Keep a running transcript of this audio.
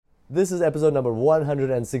This is episode number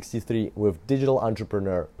 163 with digital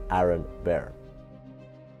entrepreneur Aaron Baer.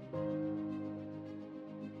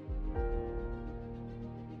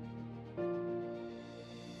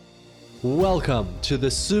 Welcome to the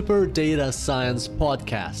Super Data Science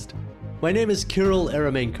Podcast. My name is Kirill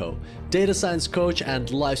Eremenko, data science coach and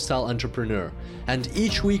lifestyle entrepreneur. And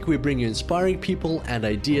each week we bring you inspiring people and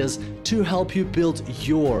ideas to help you build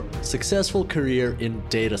your successful career in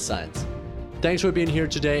data science. Thanks for being here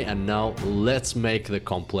today, and now let's make the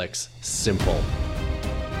complex simple.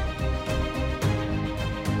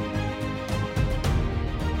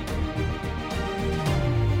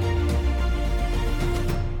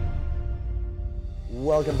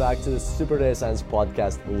 Welcome back to the Super Data Science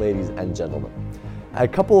Podcast, ladies and gentlemen. A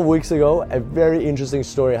couple of weeks ago, a very interesting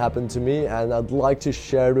story happened to me, and I'd like to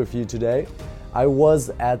share it with you today. I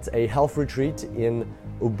was at a health retreat in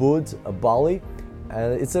Ubud, Bali.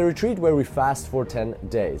 And it's a retreat where we fast for 10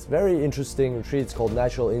 days. Very interesting retreat. It's called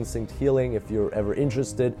Natural Instinct Healing if you're ever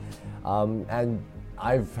interested. And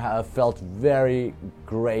I've felt very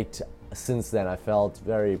great since then. I felt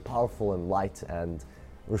very powerful and light and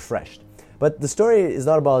refreshed. But the story is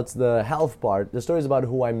not about the health part. The story is about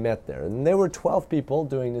who I met there. And there were 12 people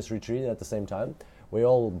doing this retreat at the same time. We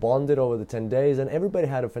all bonded over the 10 days and everybody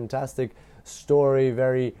had a fantastic story,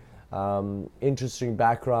 very interesting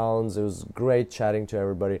backgrounds. It was great chatting to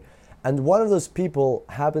everybody. And one of those people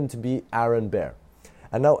happened to be Aaron Baer.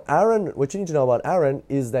 And now Aaron, what you need to know about Aaron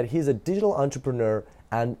is that he's a digital entrepreneur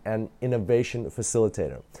and an innovation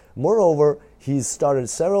facilitator. Moreover, he's started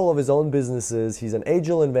several of his own businesses. He's an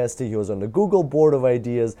angel investor. He was on the Google board of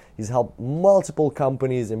ideas. He's helped multiple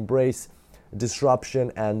companies embrace disruption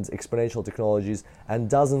and exponential technologies, and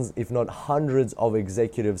dozens, if not hundreds of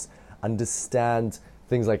executives understand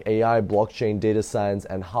things like AI, blockchain, data science,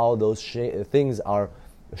 and how those things are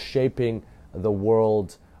shaping the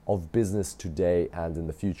world of business today and in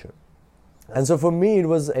the future. And so for me, it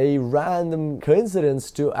was a random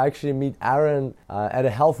coincidence to actually meet Aaron at a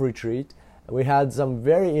health retreat. We had some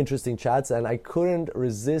very interesting chats, and I couldn't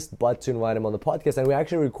resist but to invite him on the podcast. And we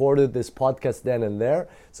actually recorded this podcast then and there.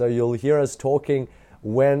 So you'll hear us talking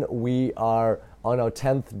when we are on our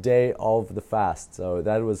 10th day of the fast. So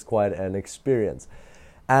that was quite an experience.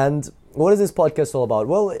 And what is this podcast all about?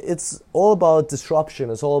 Well, it's all about disruption.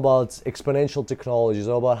 It's all about exponential technology. It's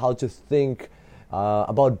all about how to think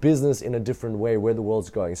about business in a different way, where the world's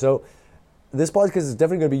going. So this podcast is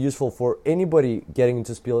definitely going to be useful for anybody getting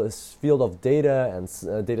into this field of data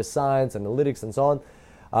and data science, analytics, and so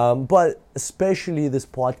on. But especially this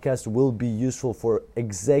podcast will be useful for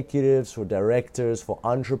executives, for directors, for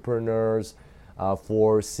entrepreneurs,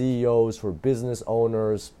 for CEOs, for business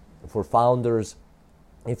owners, for founders.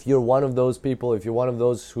 If you're one of those people, if you're one of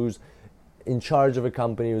those who's in charge of a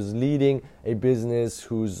company, who's leading a business,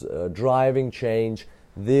 who's driving change,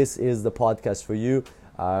 this is the podcast for you.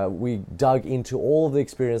 We dug into all of the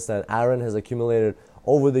experience that Aaron has accumulated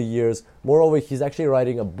over the years. Moreover, he's actually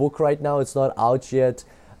writing a book right now. It's not out yet,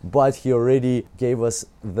 but he already gave us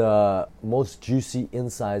the most juicy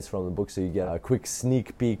insights from the book, so you get a quick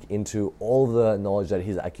sneak peek into all the knowledge that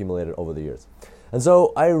he's accumulated over the years. And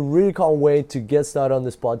so I really can't wait to get started on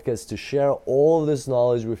this podcast, to share all of this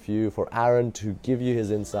knowledge with you, for Aaron to give you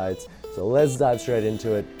his insights. So let's dive straight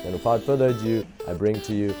into it. And without further ado, I bring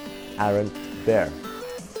to you Aaron Baer.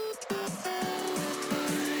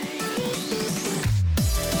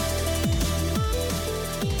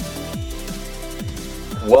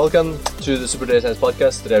 Welcome to the Super Data Science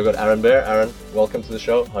Podcast. Today I've got Aaron Baer. Aaron, welcome to the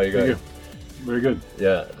show. How are you going? Very good.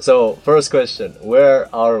 Yeah. So first question, where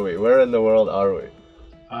are we? Where in the world are we?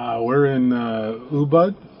 We're in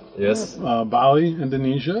Ubud, Yes. Bali,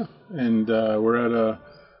 Indonesia, and we're at a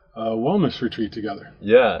wellness retreat together.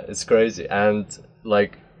 Yeah, it's crazy. And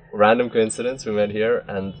like random coincidence, we met here,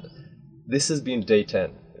 and this has been day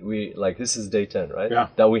 10. This is day 10, right? Yeah.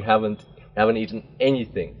 That we haven't eaten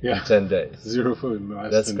anything in 10 days. Zero food in the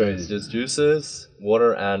last That's 10 crazy. days. Just juices,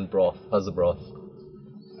 water, and broth. How's the broth?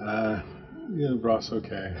 Yeah, broth's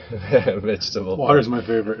okay. Vegetable. Water's my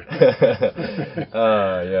favorite.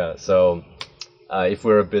 Yeah. So if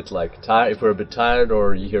we're a bit tired,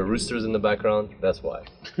 or you hear roosters in the background, that's why,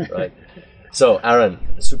 right? So Aaron,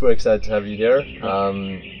 super excited to have you here.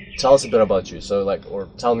 Tell us a bit about you. So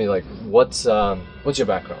tell me what's your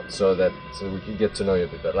background, so we can get to know you a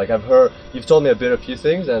bit better. I've heard you've told me a few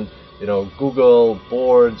things, and Google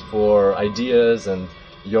board for ideas, and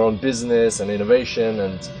your own business and innovation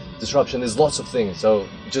and disruption. There's lots of things. So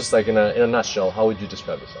just in a nutshell, how would you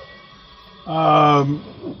describe yourself?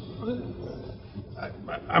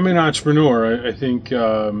 I'm an entrepreneur. I think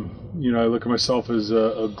I look at myself as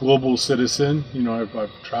a global citizen.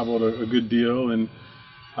 I've traveled a good deal, and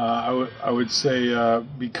I would say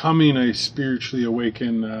becoming a spiritually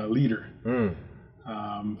awakened leader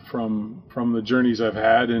from the journeys I've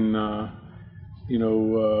had, and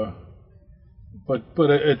but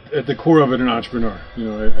at the core of it, an entrepreneur.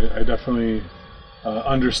 I definitely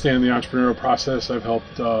understand the entrepreneurial process. I've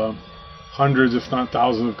helped hundreds, if not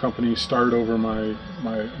thousands, of companies start over my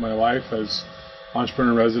life as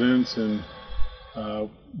entrepreneur residents, and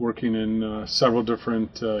working in several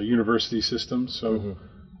different university systems. So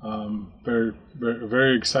very, very,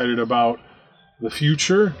 very excited about the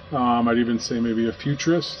future. I'd even say maybe a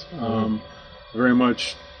futurist. Very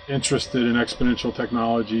much interested in exponential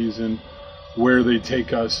technologies and where they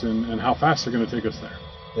take us and how fast they're going to take us there.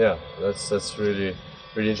 Yeah, that's really,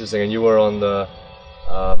 really interesting. And you were on the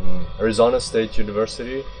Arizona State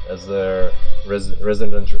University as their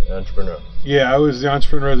resident entrepreneur. Yeah, I was the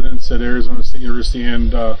entrepreneur resident at Arizona State University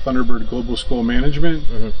and Thunderbird Global School of Management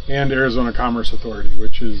and Arizona Commerce Authority,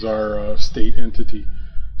 which is our state entity.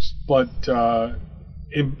 But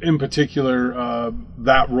in particular,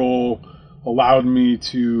 that role allowed me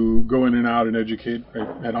to go in and out and educate. I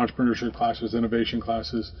had entrepreneurship classes, innovation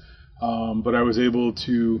classes, but I was able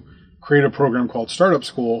to create a program called Startup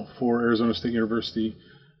School for Arizona State University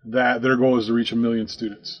that their goal is to reach 1 million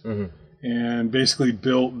students. And basically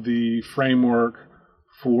built the framework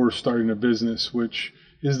for starting a business, which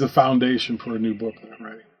is the foundation for a new book that I'm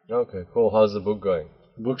writing. Okay, cool. How's the book going?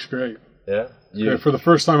 The book's great. Yeah? For the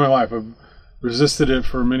first time in my life, I've resisted it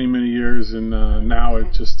for many, many years, and now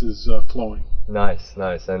it just is flowing. Nice.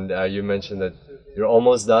 And you mentioned that you're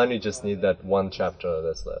almost done. You just need that one chapter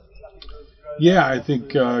that's left. Yeah, I think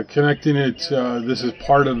connecting it, this is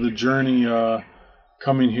part of the journey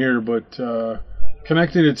coming here, but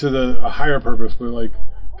connecting it to a higher purpose, but like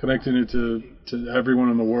connecting it to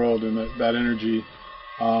everyone in the world and that energy.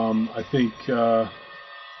 I think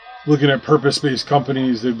looking at purpose-based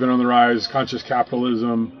companies, they've been on the rise, conscious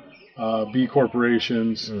capitalism, B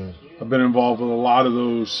corporations. I've been involved with a lot of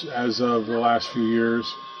those as of the last few years.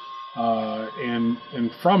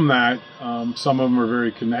 And from that, some of them are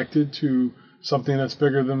very connected to something that's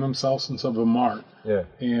bigger than themselves, and some of them aren't. Yeah.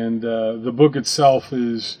 And the book itself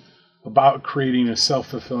is about creating a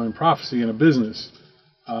self-fulfilling prophecy in a business,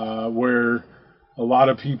 where a lot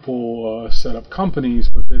of people set up companies,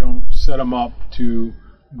 but they don't set them up to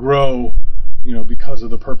grow, because of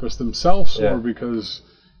the purpose themselves, or because,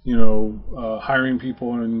 hiring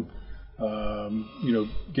people and,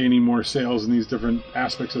 gaining more sales and these different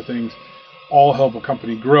aspects of things all help a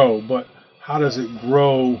company grow. But how does it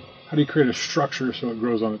grow? How do you create a structure so it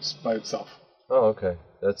grows by itself? Oh, okay.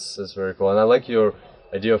 That's very cool. And I like your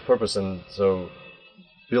idea of purpose, and so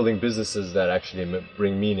building businesses that actually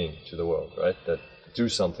bring meaning to the world, right? That do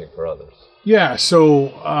something for others. Yeah. So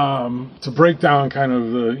to break down kind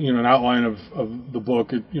of an outline of the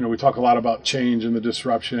book, we talk a lot about change and the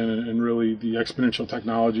disruption and really the exponential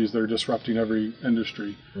technologies that are disrupting every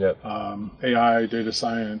industry. Yep. AI, data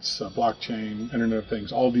science, blockchain, Internet of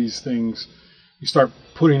Things, all these things. You start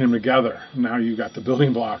putting them together. Now you got the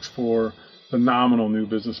building blocks for phenomenal new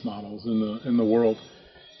business models in the world,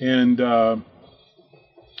 and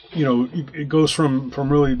it goes from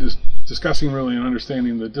really discussing really and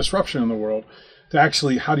understanding the disruption in the world to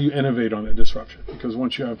actually how do you innovate on that disruption? Because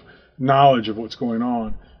once you have knowledge of what's going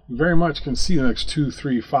on, you very much can see the next 2,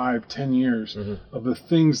 3, 5, 10 years of the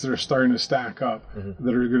things that are starting to stack up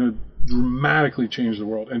that are going to dramatically change the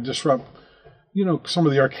world and disrupt some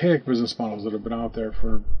of the archaic business models that have been out there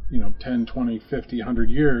for 10, 20, 50, 100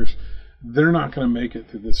 years. They're not going to make it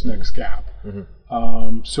through this next gap.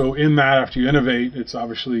 So in that, after you innovate, it's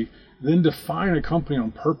obviously then define a company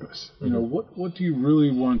on purpose. What do you really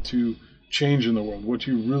want to change in the world? What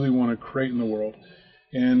do you really want to create in the world?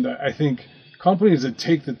 And I think companies that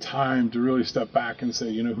take the time to really step back and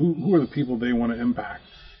say, who are the people they want to impact?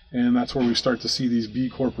 And that's where we start to see these B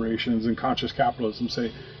corporations and conscious capitalism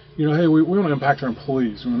say, hey, we want to impact our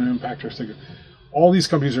employees. We want to impact our stakeholders. All these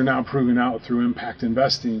companies are now proving out through impact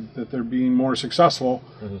investing that they're being more successful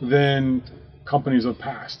than companies of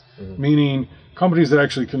past. Meaning companies that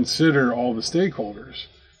actually consider all the stakeholders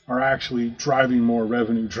are actually driving more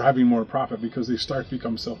revenue, driving more profit, because they start to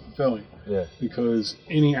become self-fulfilling. Yeah. Because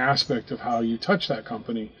any aspect of how you touch that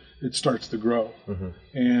company, it starts to grow.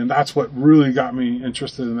 And that's what really got me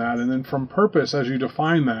interested in that. And then from purpose, as you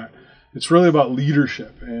define that, it's really about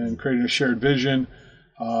leadership and creating a shared vision,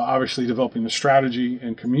 obviously developing the strategy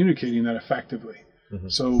and communicating that effectively.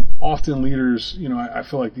 So often leaders, I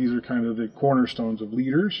feel like these are kind of the cornerstones of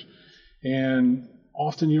leaders, and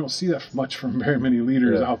often you don't see that much from very many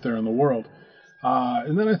leaders out there in the world.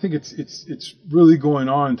 And then I think it's really going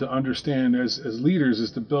on to understand as leaders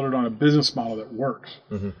is to build it on a business model that works.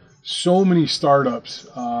 So many startups,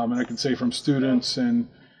 and I can say from students and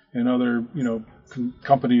other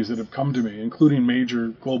companies that have come to me, including major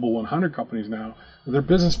Global 100 companies now, their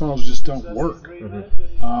business models just don't work.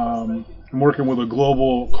 I'm working with a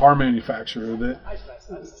global car manufacturer that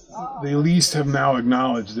they at least have now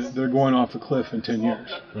acknowledged that they're going off the cliff in 10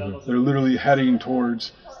 years. They're literally heading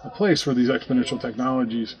towards a place where these exponential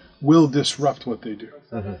technologies will disrupt what they do.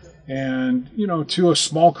 And, to a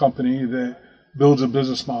small company that builds a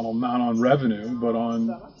business model not on revenue, but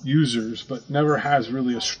on users, but never has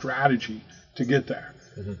really a strategy to get there.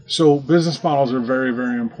 So business models are very,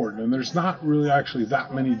 very important. And there's not really actually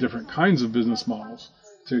that many different kinds of business models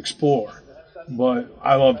to explore. But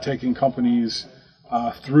I love taking companies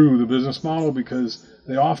through the business model because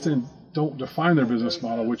they often don't define their business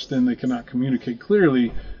model, which then they cannot communicate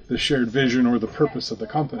clearly the shared vision or the purpose of the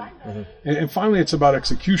company. And finally, it's about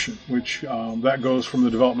execution, which that goes from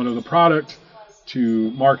the development of the product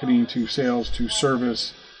to marketing to sales to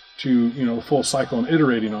service to full cycle and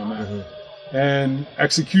iterating on that. And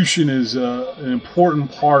execution is an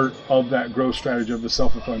important part of that growth strategy of the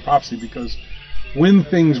self-fulfilling prophecy because when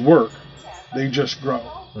things work, they just grow.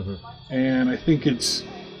 And I think it's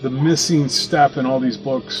the missing step in all these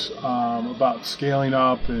books about scaling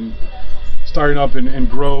up and starting up and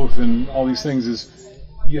growth and all these things is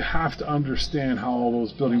you have to understand how all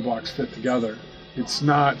those building blocks fit together. It's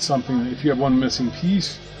not something that if you have one missing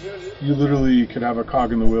piece, you literally could have a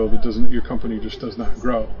cog in the wheel that your company just does not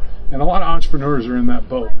grow. And a lot of entrepreneurs are in that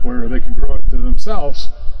boat where they can grow it to themselves,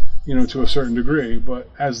 to a certain degree, but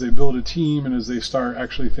as they build a team and as they start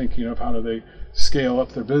actually thinking of how do they scale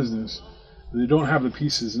up their business, they don't have the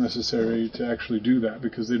pieces necessary to actually do that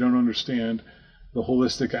because they don't understand the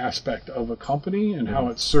holistic aspect of a company and how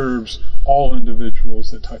it serves all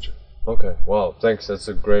individuals that touch it. Okay, wow, thanks. That's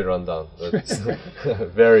a great rundown. That's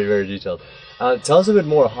very, very detailed. Tell us a bit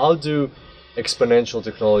more. How do exponential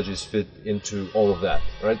technologies fit into all of that,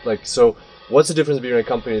 right? Like, so what's the difference between a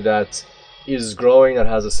company that is growing, that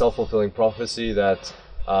has a self-fulfilling prophecy, that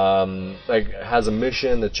has a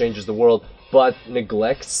mission that changes the world, but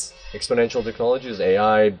neglects exponential technologies,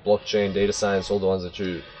 AI, blockchain, data science, all the ones that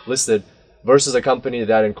you listed, versus a company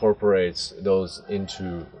that incorporates those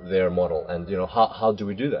into their model? And how do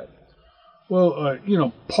we do that? Well,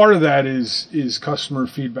 part of that is customer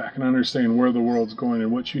feedback and understanding where the world's going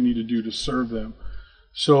and what you need to do to serve them.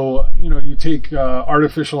 So, you take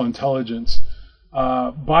artificial intelligence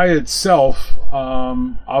by itself,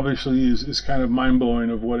 obviously is kind of mind-blowing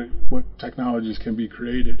of what technologies can be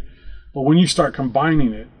created. But when you start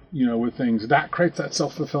combining it, with things, that creates that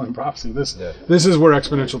self-fulfilling prophecy. This is where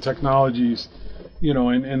exponential technologies,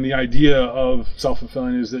 and the idea of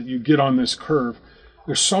self-fulfilling is that you get on this curve.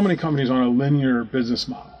 There's so many companies on a linear business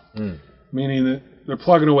model, meaning that they're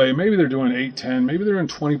plugging away. Maybe they're doing 8, 10, maybe they're doing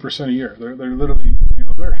 20% a year. They're literally,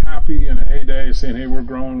 they're happy in a heyday saying, hey, we're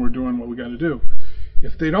growing, we're doing what we got to do.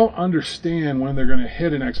 If they don't understand when they're going to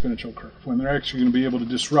hit an exponential curve, when they're actually going to be able to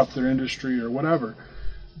disrupt their industry or whatever,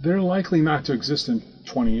 they're likely not to exist in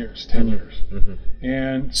 20 years, 10 years.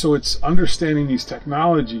 And so it's understanding these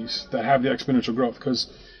technologies that have the exponential growth,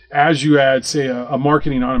 because as you add, say, a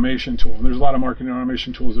marketing automation tool, and there's a lot of marketing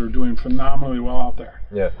automation tools that are doing phenomenally well out there.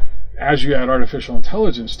 As you add artificial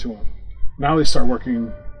intelligence to them, now they start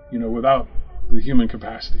working, without the human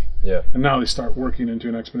capacity. And now they start working into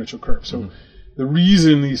an exponential curve. So the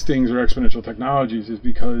reason these things are exponential technologies is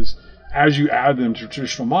because as you add them to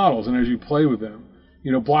traditional models and as you play with them,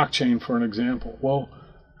 blockchain, for an example, well,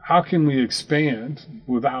 how can we expand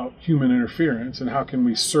without human interference, and how can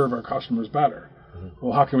we serve our customers better?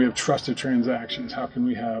 Well, how can we have trusted transactions? How can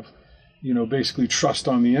we have, basically trust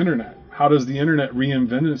on the internet? How does the internet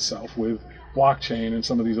reinvent itself with blockchain and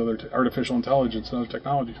some of these other artificial intelligence and other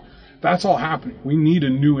technologies? That's all happening. We need a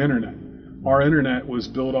new internet. Our internet was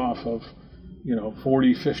built off of,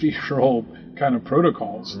 40, 50-year-old kind of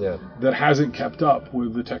protocols that hasn't kept up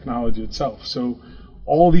with the technology itself. So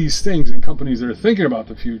all these things in companies that are thinking about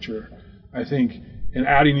the future, I think,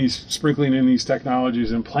 and sprinkling in these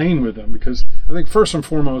technologies and playing with them, because I think first and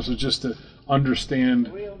foremost is just to understand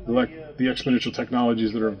the exponential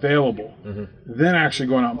technologies that are available, then actually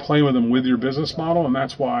going out and playing with them with your business model. And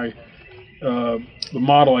that's why the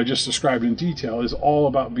model I just described in detail is all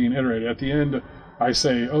about being iterated. At the end, I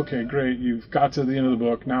say, okay, great, you've got to the end of the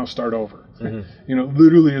book, now start over.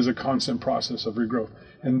 Literally is a constant process of regrowth.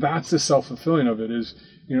 And that's the self-fulfilling of it is,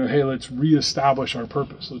 hey, let's reestablish our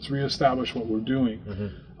purpose. Let's reestablish what we're doing.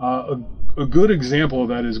 A good example of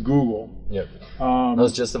that is Google. Yeah. I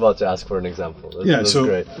was just about to ask for an example. That's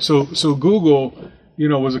great. So Google,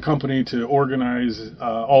 was a company to organize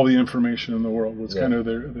all the information in the world. Was kind of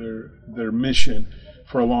their mission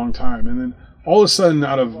for a long time. And then all of a sudden,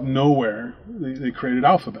 out of nowhere, they created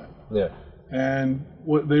Alphabet. Yeah. And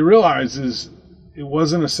what they realized is it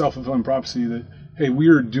wasn't a self-fulfilling prophecy that, hey, we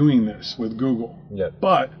are doing this with Google. Yeah.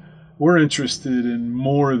 But we're interested in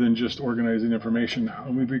more than just organizing information now.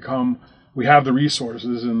 And we have the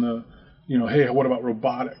resources and the, hey, what about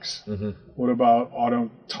robotics? What about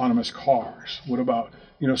autonomous cars? What about,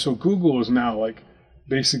 so Google is now like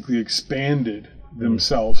basically expanded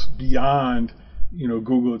themselves beyond,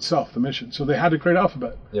 Google itself, the mission. So they had to create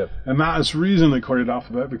Alphabet. Yep. And that's the reason they created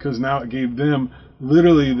Alphabet, because now it gave them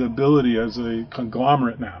literally the ability as a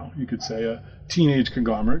conglomerate now, you could say a teenage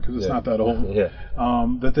conglomerate, because it's not that old,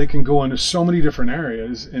 that they can go into so many different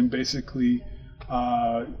areas and basically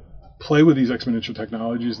play with these exponential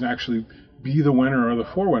technologies and actually be the winner or the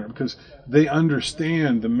forerunner, because they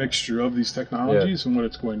understand the mixture of these technologies and what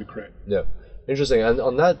it's going to create. Yeah, interesting. And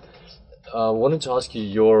on that, I wanted to ask you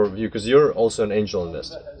your view, because you're also an angel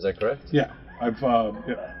investor. Is that correct? Yeah,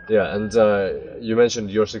 Yeah, and you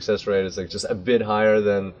mentioned your success rate is like just a bit higher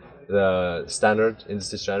than the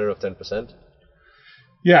industry standard of 10%.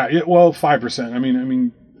 Yeah, 5%. I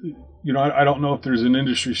mean, I don't know if there's an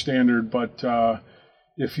industry standard, but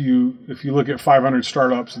if you look at 500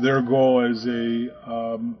 startups, their goal as you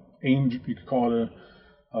could call it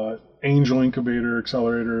a angel incubator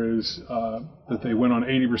accelerator is that they win on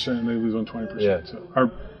 80% and they lose on 20%. Yeah.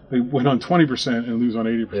 So, they win on 20% and lose on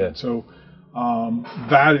 80%. Yeah. So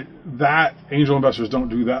that angel investors don't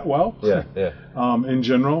do that well. In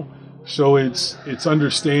general. So it's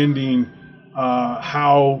understanding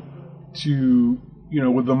how to,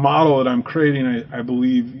 with the model that I'm creating, I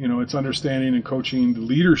believe, it's understanding and coaching the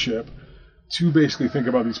leadership to basically think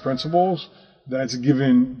about these principles. That's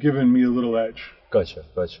given me a little edge. Gotcha.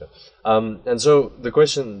 And so the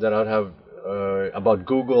question that I'd have about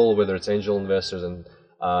Google, whether it's angel investors and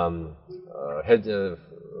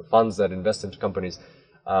funds that invest into companies,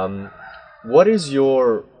 what is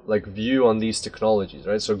your view on these technologies,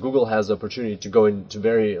 right? So Google has the opportunity to go into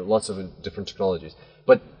lots of different technologies,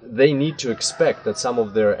 but they need to expect that some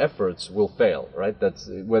of their efforts will fail, right? That's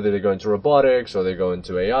whether they go into robotics or they go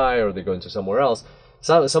into AI or they go into somewhere else.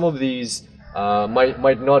 Some of these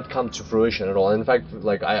might not come to fruition at all. In fact,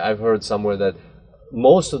 I've heard somewhere that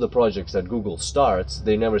most of the projects that Google starts,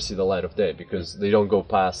 they never see the light of day because they don't go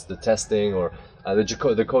past the testing, or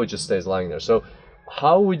the code just stays lying there. So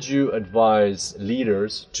how would you advise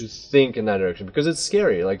leaders to think in that direction? Because it's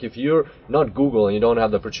scary. If you're not Google and you don't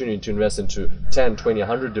have the opportunity to invest into 10, 20,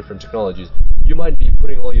 100 different technologies, you might be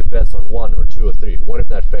putting all your bets on one or two or three. What if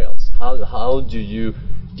that fails? How do you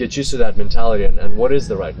get used to that mentality, and what is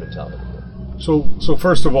the right mentality? So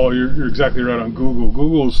first of all, you're exactly right on Google.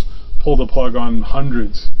 Google's pulled the plug on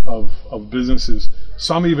hundreds of businesses,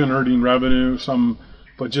 some even earning revenue, some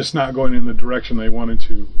but just not going in the direction they wanted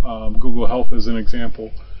to. Google Health is an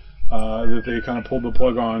example that they kind of pulled the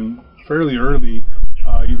plug on fairly early,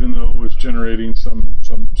 even though it was generating some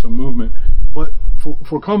movement. But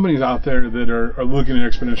for companies out there that are looking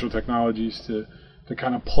at exponential technologies to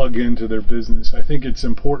kind of plug into their business, I think it's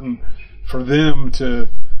important for them to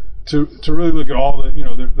really look at all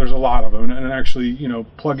the, there's a lot of them, and actually,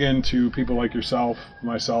 plug into people like yourself,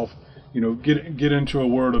 myself, get into a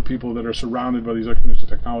world of people that are surrounded by these exponential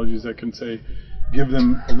technologies that can give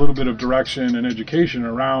them a little bit of direction and education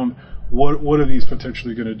around what are these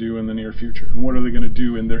potentially going to do in the near future, and what are they going to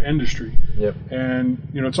do in their industry. Yep. And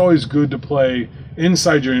it's always good to play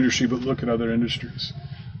inside your industry, but look at other industries.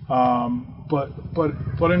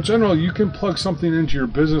 But in general, you can plug something into your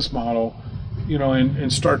business model,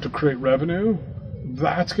 and start to create revenue.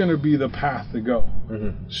 That's going to be the path to go.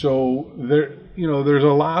 Mm-hmm. So there's a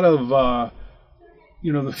lot of,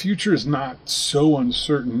 the future is not so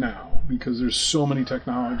uncertain now because there's so many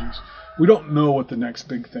technologies. We don't know what the next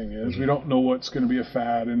big thing is. Mm-hmm. We don't know what's going to be a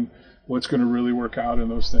fad and what's going to really work out in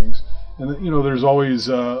those things. And there's always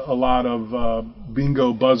a lot of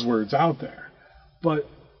bingo buzzwords out there. But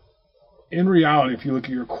in reality, if you look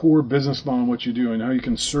at your core business model and what you do and how you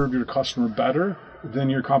can serve your customer better than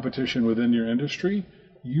your competition within your industry,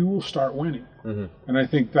 you will start winning. Mm-hmm. And I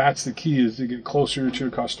think that's the key, is to get closer to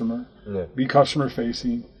your customer, be customer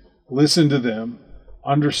facing, listen to them,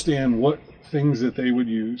 understand what things that they would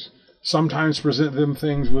use, sometimes present them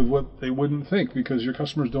things with what they wouldn't think, because your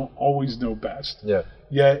customers don't always know best. Yeah.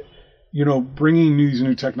 Yet bringing these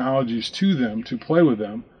new technologies to them to play with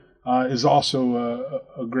them is also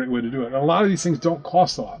a great way to do it. And a lot of these things don't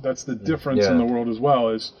cost a lot. That's the difference in the world as well.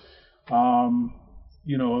 Is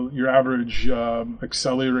your average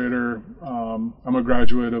accelerator. I'm a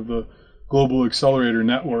graduate of the Global Accelerator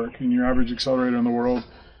Network, and your average accelerator in the world,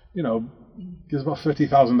 gives about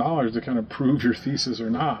 $50,000 to kind of prove your thesis or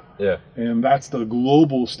not. Yeah. And that's the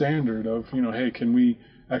global standard of, hey, can we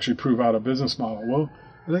actually prove out a business model? Well,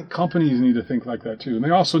 I think companies need to think like that too. And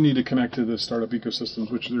they also need to connect to the startup ecosystems,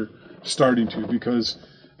 which they're starting to, because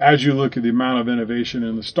as you look at the amount of innovation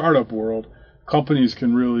in the startup world, companies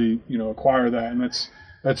can really, acquire that. And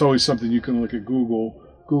that's always something you can look at Google.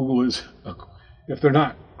 Google is, if they're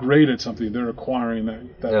not great at something, they're acquiring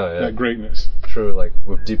that greatness. True, like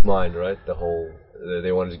with DeepMind, right?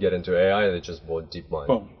 They wanted to get into AI, they just bought DeepMind.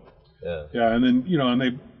 Boom. Yeah. Yeah, and then and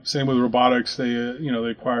they same with robotics. They they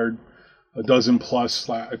acquired a dozen plus,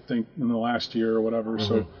 I think, in the last year or whatever. Mm-hmm.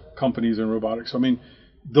 So companies in robotics. So, I mean,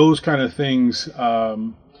 those kind of things.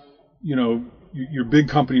 Your big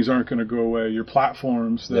companies aren't going to go away. Your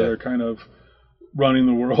platforms that are kind of running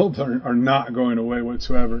the world are not going away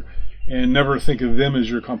whatsoever. And never think of them as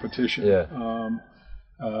your competition. Yeah.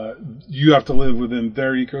 You have to live within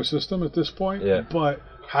their ecosystem at this point. Yeah. But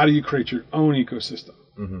how do you create your own ecosystem?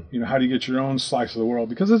 Mm-hmm. How do you get your own slice of the world?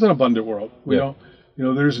 Because it's an abundant world. We don't.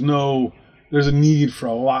 There's a need for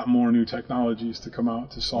a lot more new technologies to come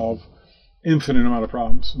out to solve infinite amount of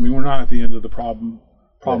problems. I mean, we're not at the end of the problem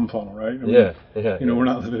funnel, right? I mean, we're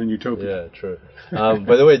not living in utopia. Yeah, true.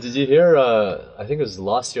 By the way, did you hear? I think it was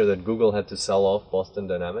last year that Google had to sell off Boston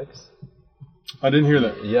Dynamics. I didn't hear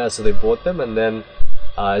that. Yeah, so they bought them, and then,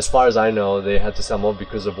 as far as I know, they had to sell them off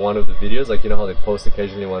because of one of the videos. Like, how they post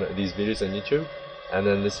occasionally one of these videos on YouTube, and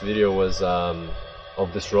then this video was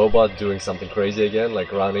of this robot doing something crazy again,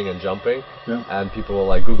 like running and jumping, and people were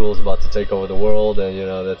like, Google's about to take over the world,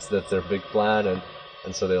 and that's their big plan,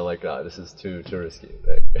 and so they're like, this is too risky,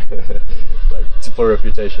 like for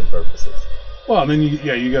reputation purposes. Well, and then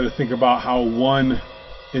you got to think about how one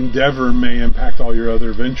endeavor may impact all your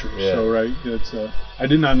other ventures. Yeah. So right, it's I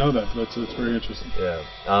did not know that, but that's very interesting. Yeah.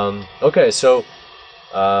 Okay, so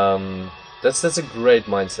that's a great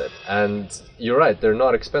mindset, and you're right, they're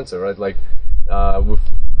not expensive, right? Like with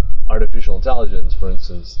artificial intelligence, for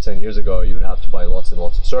instance, 10 years ago you would have to buy lots and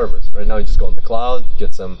lots of servers. Right now you just go on the cloud,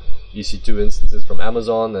 get some EC2 instances from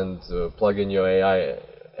Amazon, and plug in your AI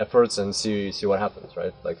efforts and see what happens,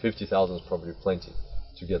 right? Like 50,000 is probably plenty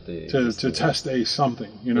to get to test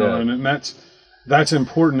something, and that's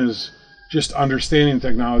important, is just understanding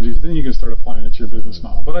technologies. Then you can start applying it to your business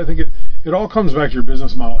model. But I think it all comes back to your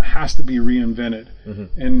business model. It has to be reinvented,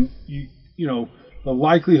 and the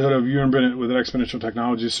likelihood of you reinventing it with an exponential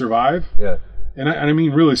technology survive. Yeah. And I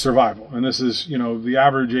mean really survival. And this is the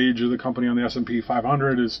average age of the company on the S&P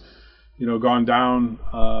 500 is gone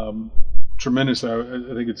down tremendously.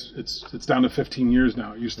 I think it's down to 15 years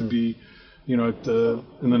now. It used to be in the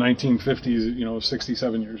 1950s,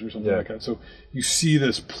 67 years or something like that. So you see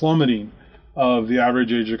this plummeting of the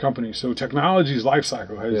average age of companies. So technology's life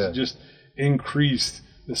cycle has just increased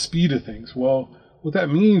the speed of things. Well, what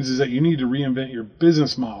that means is that you need to reinvent your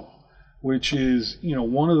business model, which is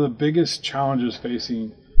one of the biggest challenges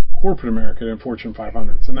facing corporate America and Fortune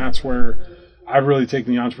 500s. And that's where I've really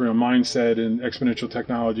taken the entrepreneurial mindset and exponential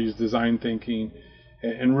technologies, design thinking,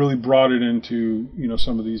 and really brought it into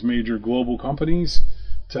some of these major global companies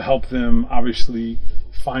to help them obviously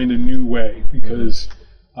find a new way, because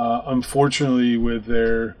unfortunately with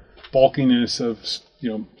their bulkiness of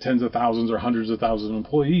tens of thousands or hundreds of thousands of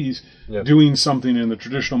employees doing something in the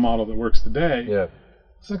traditional model that works today,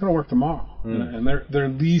 it's not going to work tomorrow. And they're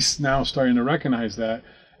at least now starting to recognize that,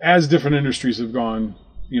 as different industries have gone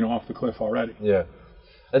off the cliff already. Yeah.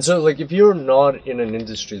 And so, like, if you're not in an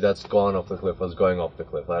industry that's gone off the cliff, was going off the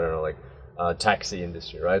cliff, I don't know, like taxi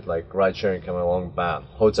industry, right? Like ride sharing came along, bam.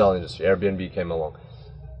 Hotel industry, Airbnb came along.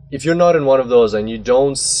 If you're not in one of those and you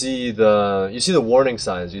don't see the warning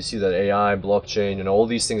signs, you see that AI, blockchain, all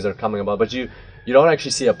these things are coming about, but you don't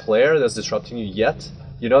actually see a player that's disrupting you yet,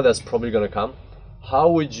 that's probably going to come. How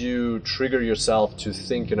would you trigger yourself to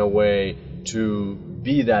think in a way to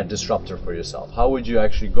be that disruptor for yourself? How would you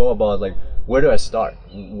actually go about, like, where do I start?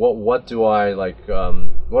 What do I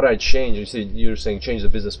what do I change? You're saying change the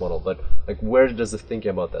business model, but like, where does the thinking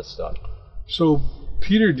about that start? So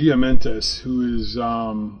Peter Diamandis, who is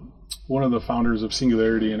one of the founders of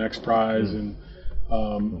Singularity and XPRIZE and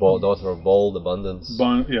author of Bold Abundance.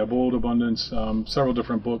 Bold Abundance, several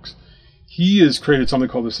different books. He has created something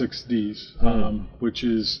called the 6 Ds, which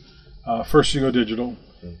is first you go digital,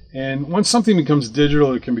 and once something becomes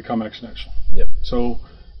digital, it can become exponential. Yep. So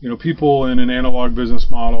people in an analog business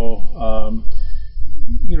model,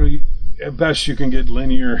 at best you can get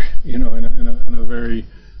linear, in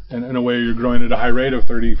a way you're growing at a high rate of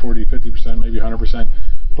 30, 40, 50%, maybe 100%,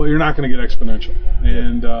 but you're not going to get exponential.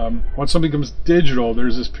 And once something becomes digital,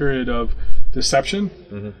 there's this period of deception,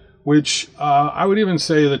 which I would even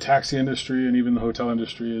say the taxi industry and even the hotel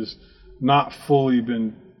industry has not fully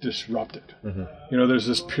been disrupted. There's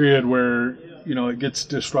this period where, it gets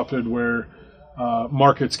disrupted where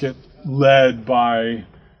markets get led by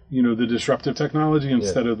the disruptive technology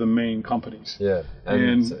instead of the main companies. Yeah,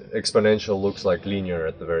 and exponential looks like linear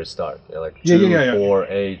at the very start. Like 2, 4,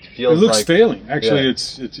 8 feels. It looks failing. Actually,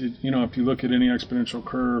 it's if you look at any exponential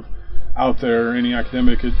curve out there, any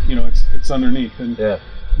academic, it's underneath. And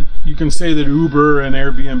you can say that Uber and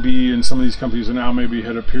Airbnb and some of these companies are now maybe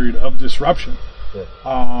hit a period of disruption.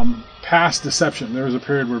 Past deception, there was a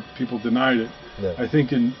period where people denied it. I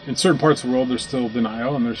think in certain parts of the world there's still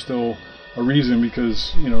denial, and there's still a reason,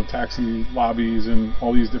 because taxi lobbies and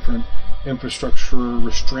all these different infrastructure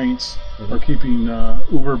restraints are keeping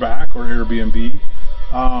Uber back or Airbnb.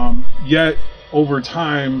 Yet over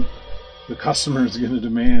time, the customer is going to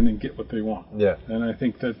demand and get what they want. And I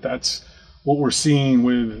think that's what we're seeing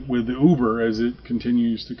with the Uber as it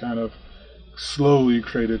continues to kind of slowly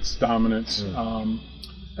create its dominance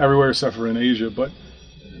everywhere except for in Asia. But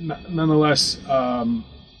nonetheless,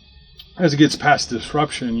 as it gets past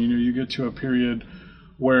disruption, you get to a period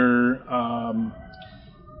where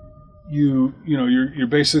you're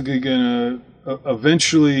basically going to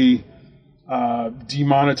eventually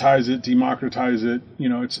demonetize it, democratize it.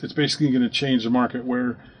 It's basically going to change the market.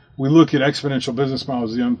 Where we look at exponential business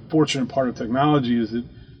models, the unfortunate part of technology is it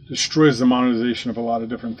destroys the monetization of a lot of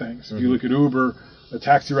different things. If you look at Uber, a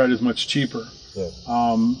taxi ride is much cheaper.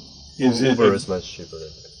 Uber is much cheaper.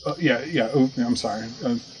 I'm sorry.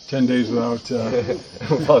 10 days without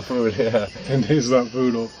without food. 10 days without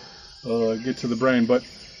food will get to the brain. But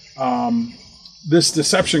this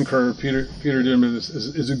deception curve, Peter Diamandis,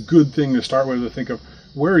 is a good thing to start with, to think of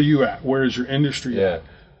where are you at? Where is your industry at?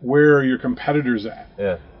 Where are your competitors at?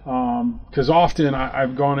 Because often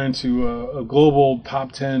I've gone into a global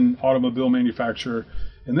top 10 automobile manufacturer,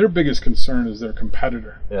 and their biggest concern is their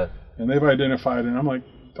competitor. And they've identified, and I'm like,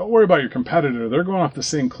 don't worry about your competitor. They're going off the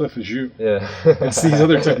same cliff as you. It's these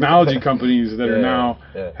other technology companies that are now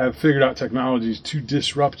have figured out technologies to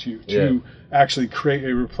disrupt you, to actually create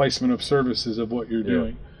a replacement of services of what you're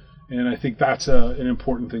doing. And I think that's an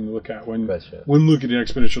important thing to look at when looking at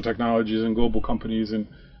exponential technologies and global companies and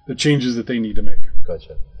the changes that they need to make.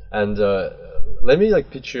 And let me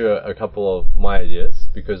pitch you a couple of my ideas,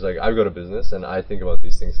 because I've got a business and I think about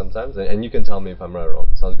these things sometimes, and you can tell me if I'm right or wrong.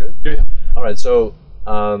 Sounds good? All right. So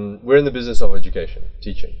we're in the business of education,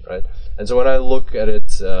 teaching, right? And so when I look at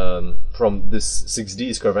it from this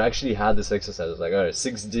 6Ds curve, I actually had this exercise. It's like, all right,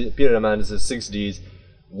 6D, Peter Diamandis is 6Ds.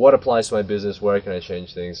 What applies to my business? Where can I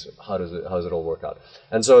change things? How does it all work out?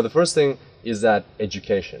 And so the first thing is that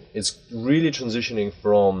education. It's really transitioning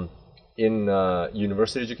from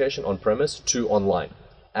university education on premise to online.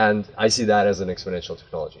 And I see that as an exponential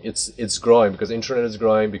technology. It's growing because internet is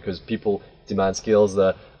growing, because people demand skills.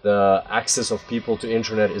 The access of people to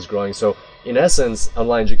internet is growing. So in essence,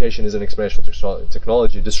 online education is an exponential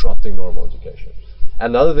technology disrupting normal education.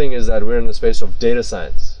 And the other thing is that we're in the space of data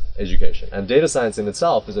science education. And data science in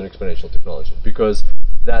itself is an exponential technology, because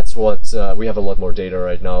that's what we have a lot more data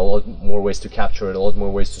right now, a lot more ways to capture it, a lot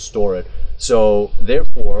more ways to store it. So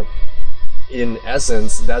therefore, in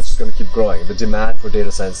essence, that's just going to keep growing. The demand for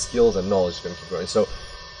data science skills and knowledge is going to keep growing. So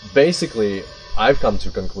basically, I've come to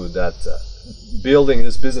conclude that building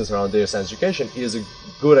this business around data science education is a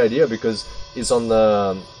good idea, because it's on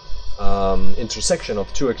the intersection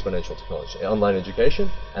of two exponential technology: online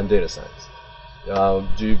education and data science.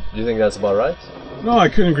 Do you think that's about right? No, I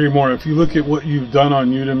couldn't agree more. If you look at what you've done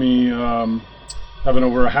on Udemy, having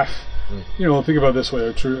over a half, think about it this way: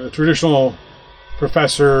 a traditional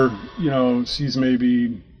professor, sees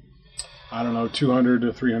maybe, 200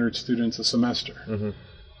 to 300 students a semester.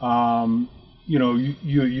 You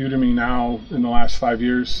at Udemy now, in the last 5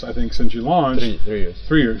 years, I think since you launched,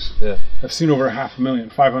 3 years, I've seen over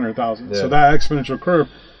 500,000, 500,000. So that exponential curve,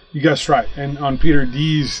 you guessed right. And on Peter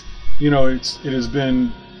D's, it has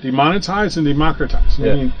been demonetized and democratized.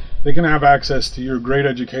 Meaning they can have access to your great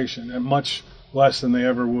education at much less than they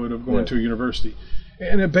ever would of going to a university.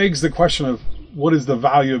 And it begs the question of, what is the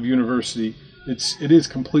value of university? It is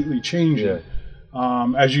completely changing.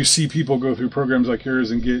 As you see people go through programs like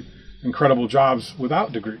yours and get incredible jobs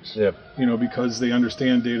without degrees, because they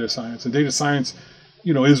understand data science. And data science,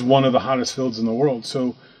 is one of the hottest fields in the world.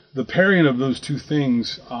 So the pairing of those two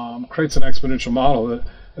things creates an exponential model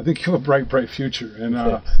I think you have a bright future, and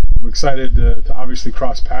I'm excited to obviously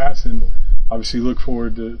cross paths and obviously look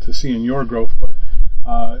forward to seeing your growth.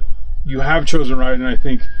 But you have chosen right, and I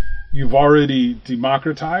think you've already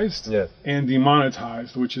democratized and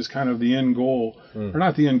demonetized, which is kind of the end goal, or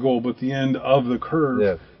not the end goal, but the end of the curve.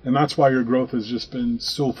 Yeah. And that's why your growth has just been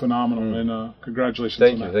so phenomenal. And congratulations.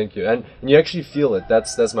 Thank you. And you actually feel it.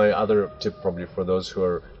 That's my other tip, probably for those who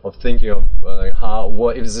are thinking of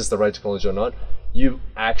what is this the right technology or not. You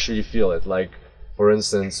actually feel it. Like, for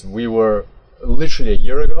instance, we were literally a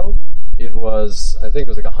year ago. I think it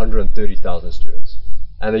was like 130,000 students,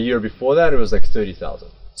 and a year before that it was like 30,000.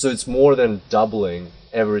 So it's more than doubling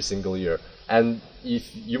every single year. And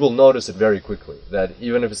you will notice it very quickly, that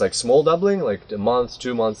even if it's like small doubling, like a month,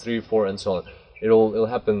 2 months, 3, 4, and so on, it'll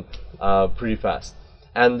happen pretty fast.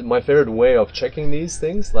 And my favorite way of checking these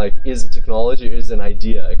things, like, is a technology, is an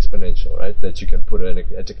idea exponential, right? That you can put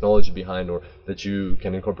a technology behind, or that you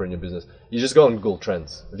can incorporate in your business. You just go on Google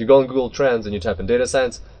Trends. If you go on Google Trends and you type in data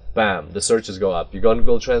science, bam, the searches go up. You go on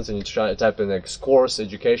Google Trends and you type in like course,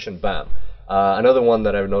 education, bam. Another one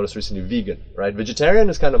that I've noticed recently, vegan, right? Vegetarian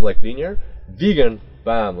is kind of like linear. Vegan,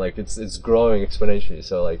 bam, like it's growing exponentially.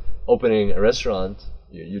 So like opening a restaurant,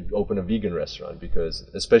 you'd open a vegan restaurant, because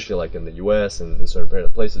especially like in the US and in certain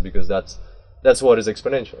places, because that's what is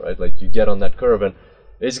exponential, right? Like you get on that curve, and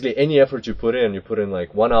basically any effort you put in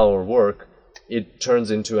like 1 hour work, it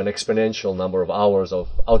turns into an exponential number of hours of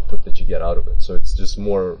output that you get out of it. So it's just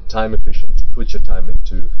more time efficient to put your time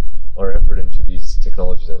into, or effort into, these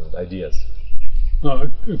technologies and ideas.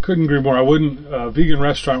 No, I couldn't agree more. I wouldn't, vegan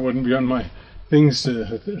restaurant wouldn't be on my things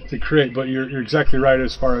to create, but you're exactly right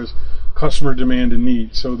as far as customer demand and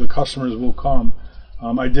need. So the customers will come.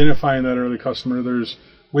 Identifying that early customer,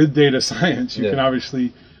 with data science, you can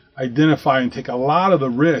obviously identify and take a lot of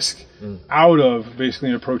the risk out of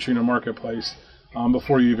basically approaching a marketplace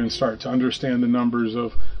before you even start, to understand the numbers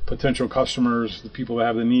of potential customers, the people that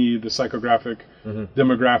have the need, the psychographic,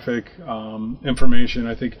 demographic information,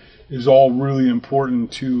 I think is all really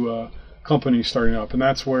important to companies starting up. And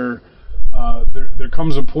that's where there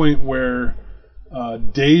comes a point where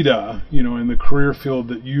data, in the career field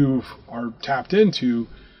that you are tapped into,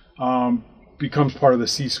 becomes part of the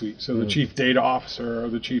C-suite. So the chief data officer or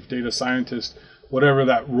the chief data scientist, whatever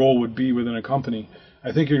that role would be within a company,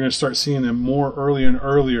 I think you're going to start seeing them more early and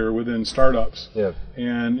earlier within startups. Yeah.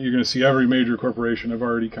 And you're going to see every major corporation have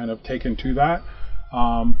already kind of taken to that.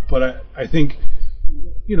 But I think,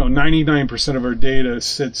 99% of our data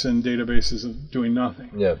sits in databases of doing nothing.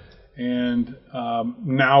 Yeah. And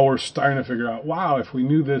now we're starting to figure out, wow, if we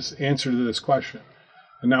knew this answer to this question,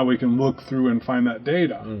 and now we can look through and find that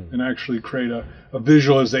data and actually create a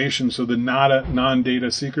visualization so the non-data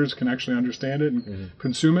seekers can actually understand it and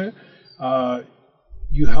consume it.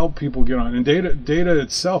 You help people get on. And data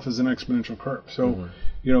itself is an exponential curve. So,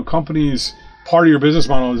 companies, part of your business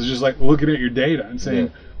model is just like looking at your data and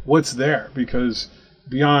saying, what's there? Because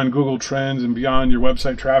beyond Google Trends and beyond your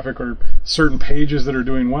website traffic or certain pages that are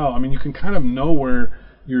doing well, I mean, you can kind of know where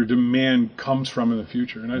your demand comes from in the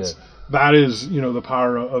future. And that is, the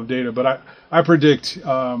power of data. But I predict,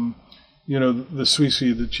 the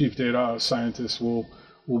C-suite, the chief data scientist will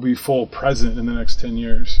be full present in the next 10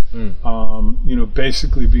 years,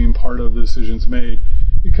 basically being part of the decisions made,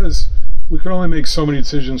 because we can only make so many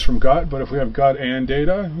decisions from gut, but if we have gut and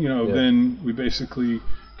data, then we basically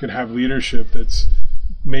could have leadership that's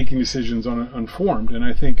making decisions unformed. And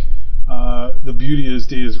I think the beauty is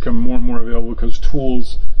data is becoming more and more available because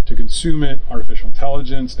tools to consume it, artificial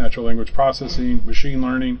intelligence, natural language processing, machine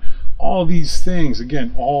learning, all these things,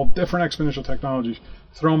 again, all different exponential technologies,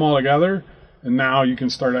 throw them all together, and now you can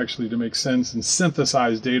start actually to make sense and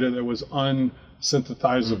synthesize data that was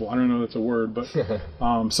unsynthesizable. I don't know if that's a word, but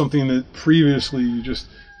something that previously you just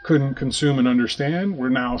couldn't consume and understand, we're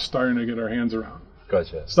now starting to get our hands around.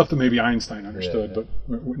 Gotcha. Stuff that maybe Einstein understood, but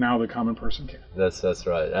now the common person can. That's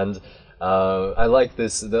right. And I like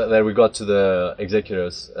this, that we got to the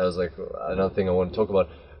executives. I was like, another thing I want to talk about.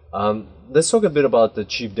 Let's talk a bit about the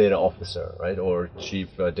chief data officer, right, or chief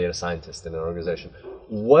data scientist in an organization.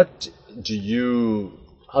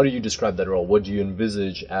 How do you describe that role? What do you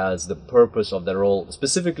envisage as the purpose of that role?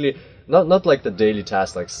 Specifically, not like the daily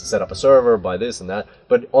task, like set up a server, buy this and that,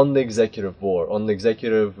 but on the executive board, on the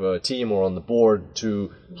executive team or on the board,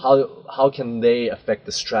 to how can they affect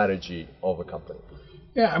the strategy of a company?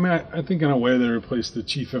 Yeah, I mean, I think in a way they replaced the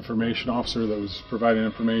chief information officer that was providing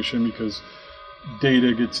information, because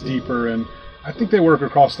data gets deeper, and I think they work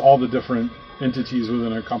across all the different entities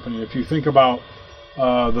within a company. If you think about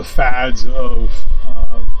the fads of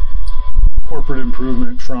corporate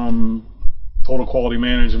improvement, from total quality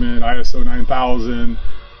management, ISO 9000,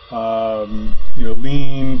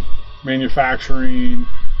 lean manufacturing,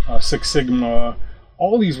 Six Sigma.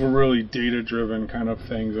 All these were really data-driven kind of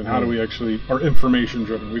things, and how do we actually, or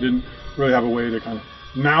information-driven. We didn't really have a way to kind of,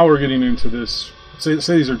 now we're getting into this, say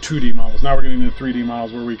these are 2D models, now we're getting into 3D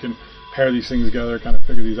models where we can pair these things together, kind of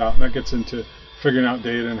figure these out, and that gets into figuring out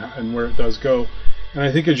data and where it does go. And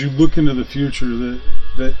I think as you look into the future,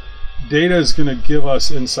 that data is going to give us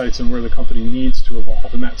insights on where the company needs to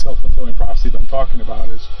evolve, and that self-fulfilling prophecy that I'm talking about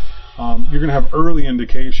is you're going to have early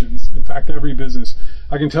indications. In fact, every business,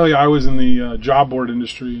 I can tell you, I was in the job board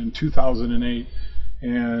industry in 2008,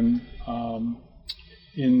 and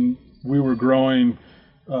we were growing,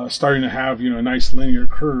 starting to have a nice linear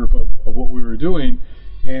curve of what we were doing,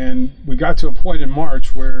 and we got to a point in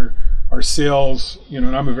March where our sales,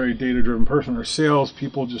 and I'm a very data-driven person, our sales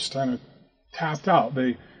people just kind of tapped out.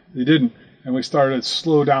 They didn't, and we started to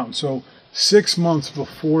slow down. So 6 months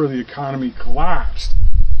before the economy collapsed,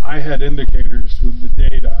 I had indicators with the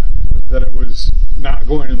data that it was not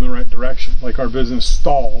going in the right direction. Like our business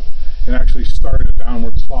stalled and actually started a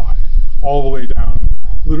downward slide all the way down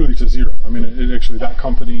literally to zero. I mean, it actually, that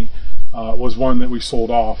company was one that we sold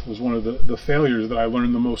off. It was one of the failures that I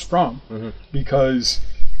learned the most from, because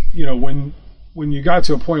when you got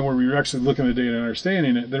to a point where we were actually looking at the data and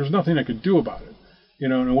understanding it, there was nothing I could do about it.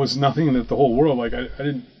 And it was nothing that the whole world, like I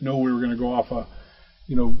didn't know we were going to go off a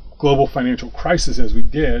global financial crisis as we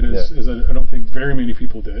did, as I don't think very many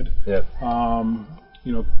people did. Yeah.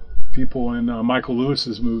 People in Michael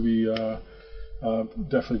Lewis's movie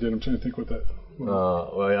definitely did. I'm trying to think what that.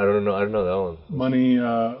 Well, I don't know that one. Money,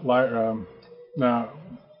 liar.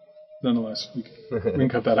 Nonetheless, we can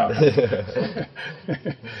cut that out.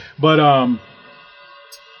 But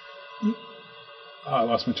I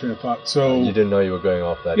lost my train of thought. So you didn't know you were going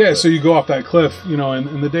off that. Yeah, cliff. So you go off that cliff,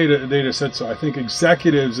 and the data said so. I think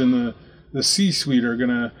executives in the C-suite are going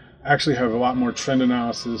to actually have a lot more trend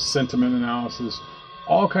analysis, sentiment analysis,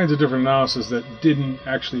 all kinds of different analysis that didn't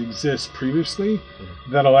actually exist previously.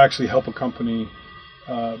 That'll actually help a company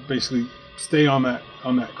basically stay on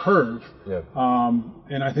that curve. Yeah.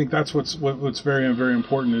 And I think that's what's very, very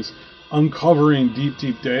important is uncovering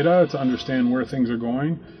deep data to understand where things are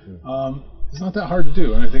going. It's not that hard to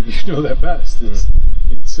do, and I think you know that best.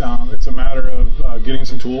 It's a matter of getting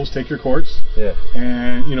some tools, take your course,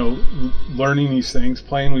 and learning these things,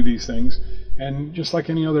 playing with these things, and just like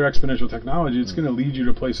any other exponential technology, it's going to lead you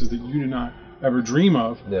to places that you did not ever dream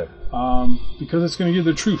of, because it's going to give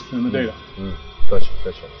the truth in the data. Gotcha.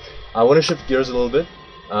 I want to shift gears a little bit.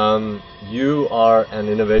 You are an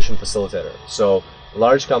innovation facilitator, so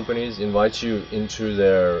large companies invite you into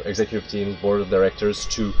their executive teams, board of directors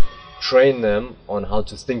to train them on how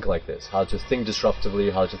to think like this, how to think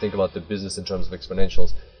disruptively, how to think about the business in terms of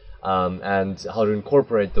exponentials, and how to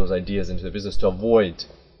incorporate those ideas into the business to avoid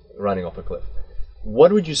running off a cliff.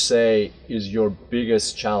 What would you say is your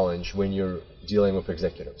biggest challenge when you're dealing with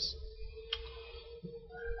executives?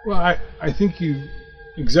 Well, I think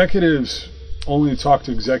executives only talk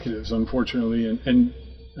to executives, unfortunately, and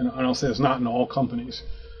I'll say it's not in all companies,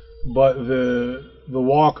 but the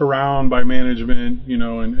walk around by management,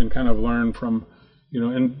 and kind of learn from,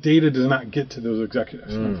 and data does not get to those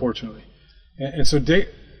executives, unfortunately. And so,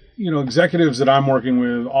 executives that I'm working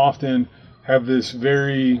with often have this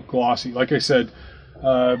very glossy, like I said,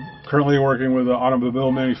 currently working with an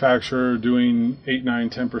automobile manufacturer doing 8, 9,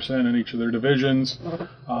 10% in each of their divisions.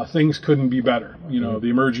 Things couldn't be better. The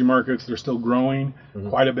emerging markets, they're still growing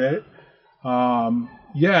quite a bit.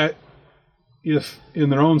 Yet, if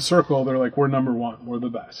in their own circle, they're like, we're number one, we're the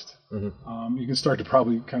best. You can start to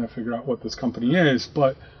probably kind of figure out what this company is.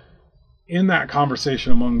 But in that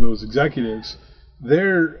conversation among those executives,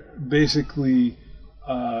 they're basically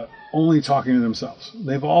only talking to themselves.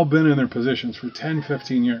 They've all been in their positions for 10,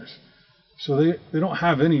 15 years. So they don't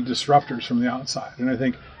have any disruptors from the outside. And I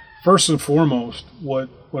think first and foremost, what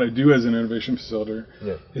I do as an innovation facilitator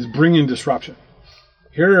is bring in disruption.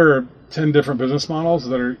 Here are 10 different business models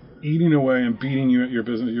that are eating away and beating you at your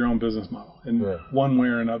own business model in one way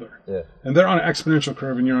or another. And they're on an exponential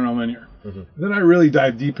curve and you're on a linear. Then I really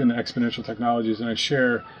dive deep into exponential technologies and I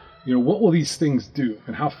share, what will these things do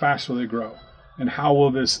and how fast will they grow? And how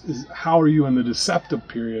are you in the deceptive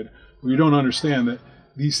period where you don't understand that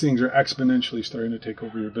these things are exponentially starting to take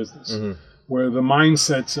over your business? Where the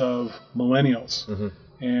mindsets of millennials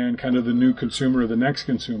and kind of the new consumer or the next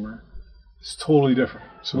consumer is totally different.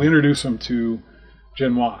 So we introduce them to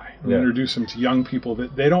Gen Y. We introduce them to young people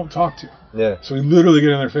that they don't talk to. So we literally get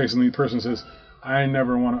in their face and the person says, I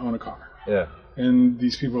never want to own a car. And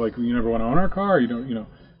these people are like, well, you never want to own our car? You don't,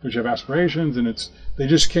 but you have aspirations, and they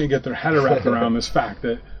just can't get their head wrapped around this fact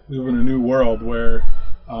that we live in a new world where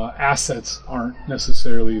assets aren't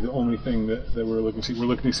necessarily the only thing that we're looking to see. We're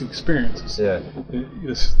looking to see experiences. Yeah.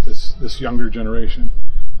 This younger generation,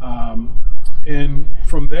 and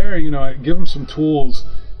from there, I give them some tools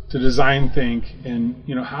to design, think, and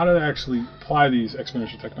how to actually apply these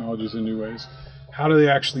exponential technologies in new ways. How do they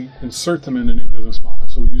actually insert them into new business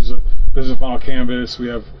models? So we use a business model canvas.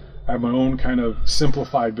 I have my own kind of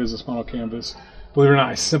simplified business model canvas. Believe it or not,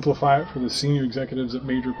 I simplify it for the senior executives at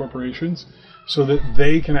major corporations so that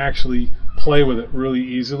they can actually play with it really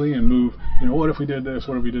easily and move, what if we did this,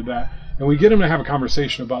 what if we did that? And we get them to have a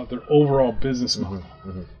conversation about their overall business model.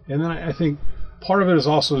 And then I think part of it is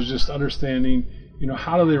also just understanding,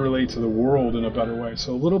 how do they relate to the world in a better way?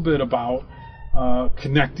 So a little bit about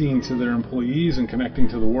connecting to their employees and connecting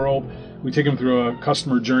to the world. We take them through a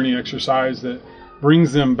customer journey exercise that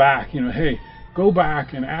brings them back, hey, go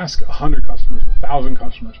back and ask 100 customers, 1,000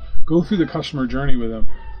 customers. Go through the customer journey with them.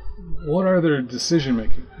 What are their decision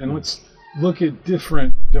making? And let's look at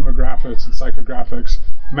different demographics and psychographics,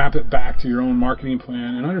 map it back to your own marketing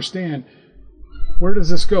plan, and understand where does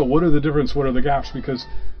this go? What are the differences? What are the gaps? Because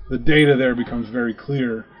the data there becomes very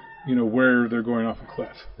clear, where they're going off a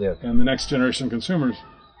cliff. Yeah. And the next generation of consumers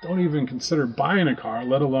don't even consider buying a car,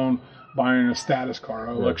 let alone buying a status car,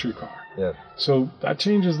 a luxury car. Yeah. So that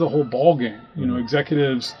changes the whole ball game.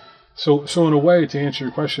 Executives. So in a way, to answer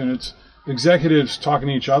your question, it's executives talking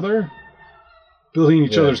to each other, building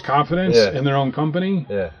each other's confidence in their own company,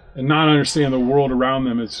 and not understanding the world around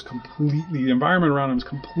them is completely, the environment around them is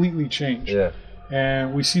completely changed. Yeah.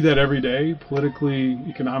 And we see that every day, politically,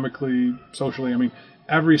 economically, socially. I mean,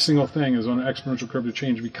 every single thing is on an exponential curve to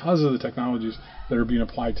change because of the technologies that are being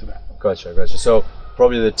applied to that. Gotcha. So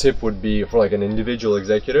probably the tip would be for like an individual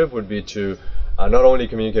executive would be to not only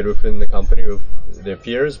communicate within the company with their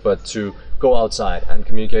peers, but to go outside and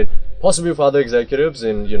communicate possibly with other executives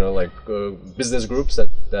in business groups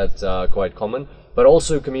that are quite common, but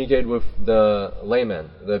also communicate with the layman,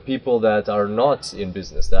 the people that are not in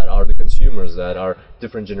business, that are the consumers, that are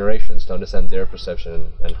different generations, to understand their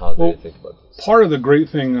perception and how they think about this. Part of the great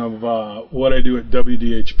thing of what I do at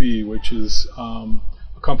WDHB, which is a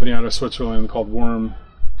company out of Switzerland called Warm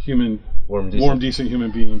Decent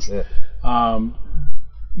Human Beings. Yeah.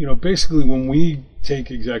 Basically when we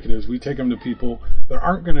take executives, we take them to people that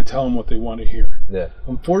aren't going to tell them what they want to hear. Yeah.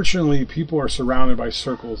 Unfortunately, people are surrounded by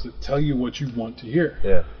circles that tell you what you want to hear.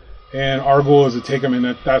 Yeah. And our goal is to take them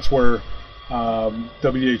in. That's where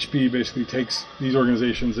WDHB basically takes these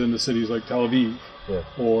organizations into cities like Tel Aviv,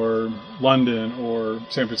 or London, or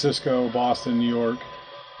San Francisco, Boston, New York,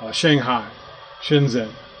 Shanghai,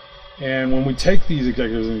 Shenzhen. And when we take these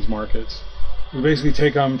executives in these markets, we basically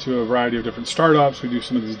take them to a variety of different startups. We do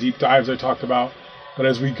some of these deep dives I talked about. But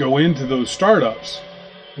as we go into those startups,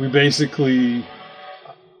 we basically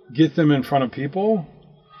get them in front of people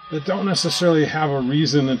that don't necessarily have a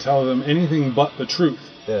reason to tell them anything but the truth.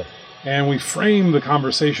 Yeah. And we frame the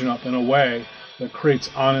conversation up in a way that creates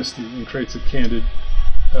honesty and creates a candid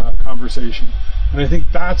conversation. And I think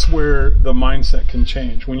that's where the mindset can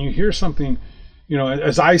change. When you hear something,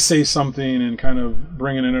 as I say something and kind of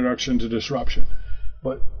bring an introduction to disruption,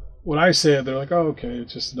 but when I say it, they're like, oh, okay,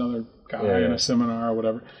 it's just another guy in a seminar or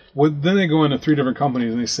whatever. Then they go into 3 different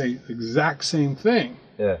companies and they say the exact same thing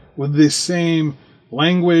with the same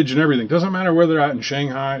language and everything. Doesn't matter where they're at in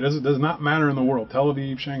Shanghai. It does not matter in the world. Tel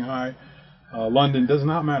Aviv, Shanghai, London, does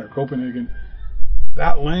not matter. Copenhagen.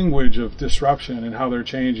 That language of disruption and how they're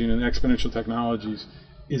changing and exponential technologies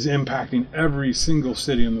is impacting every single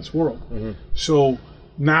city in this world. Mm-hmm. So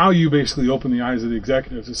now you basically open the eyes of the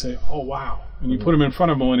executives to say, oh, wow. And you put them in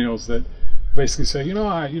front of millennials that basically say,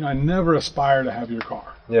 I never aspire to have your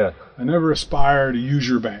car. Yeah. I never aspire to use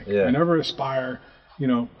your bank. Yeah. I never aspire,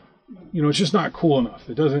 it's just not cool enough.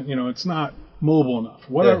 It doesn't, it's not mobile enough.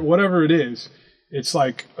 Whatever it is, it's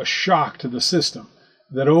like a shock to the system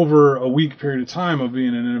that over a week period of time of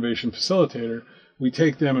being an innovation facilitator, we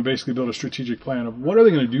take them and basically build a strategic plan of what are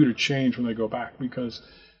they going to do to change when they go back, because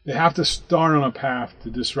they have to start on a path to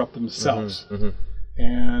disrupt themselves. Mm-hmm.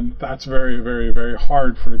 And that's very, very, very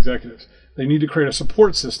hard for executives. They need to create a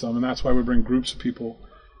support system, and that's why we bring groups of people.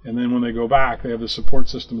 And then when they go back, they have the support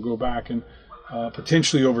system to go back. And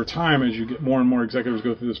potentially over time, as you get more and more executives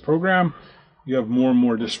go through this program, you have more and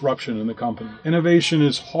more disruption in the company. Innovation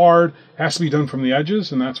is hard, has to be done from the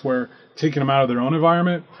edges, and that's where taking them out of their own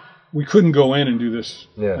environment, we couldn't go in and do this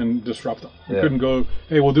and disrupt them. We couldn't go,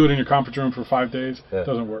 hey, we'll do it in your conference room for 5 days. It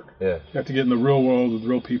doesn't work. Yeah. You have to get in the real world with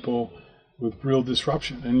real people, with real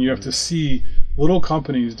disruption. And you have to see little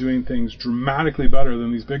companies doing things dramatically better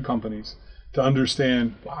than these big companies to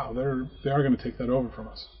understand, wow, they are going to take that over from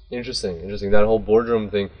us. Interesting. That whole boardroom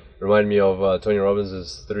thing reminded me of Tony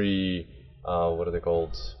Robbins' three, what are they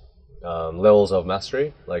called? Levels of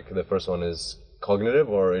mastery. Like the first one is cognitive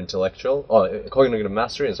or intellectual. Cognitive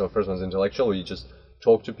mastery, and so the first one's intellectual, where you just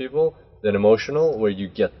talk to people. Then emotional, where you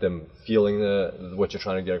get them feeling what you're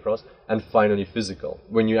trying to get across. And finally physical,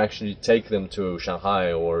 when you actually take them to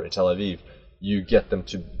Shanghai or Tel Aviv, you get them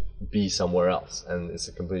to be somewhere else, and it's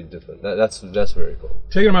a completely different. That's very cool.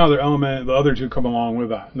 Taking them out of their element, the other two come along with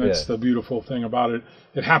that. And that's the beautiful thing about it.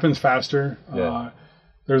 It happens faster. Yeah.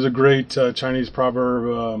 There's a great Chinese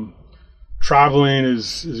proverb: traveling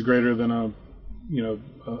is greater than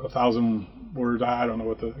 1,000 words. I don't know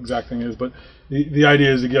what the exact thing is, but the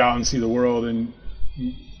idea is to get out and see the world. And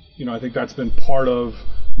I think that's been part of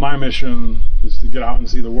my mission, is to get out and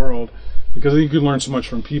see the world, because I think you can learn so much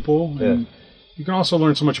from people. And you can also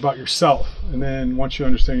learn so much about yourself, and then once you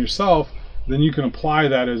understand yourself, then you can apply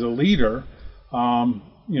that as a leader,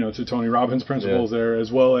 to Tony Robbins' principles there,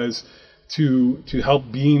 as well as to help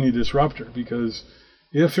being the disruptor. Because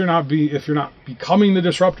if you're not becoming the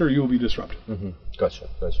disruptor, you will be disrupted. Mm-hmm. Gotcha.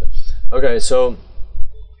 Okay, so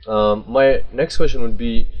my next question would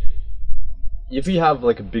be, if you have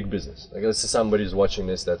like a big business, like let's say somebody's watching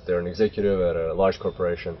this, that they're an executive at a large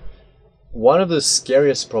corporation. One of the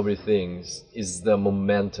scariest probably things is the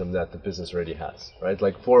momentum that the business already has, right?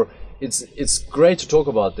 Like it's great to talk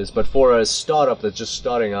about this, but for a startup that's just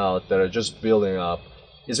starting out, that are just building up,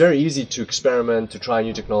 it's very easy to experiment, to try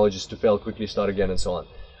new technologies, to fail quickly, start again, and so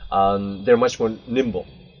on. They're much more nimble.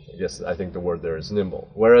 I think the word there is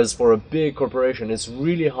nimble. Whereas for a big corporation, it's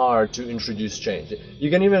really hard to introduce change. You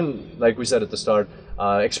can even, like we said at the start,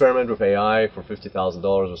 experiment with AI for $50,000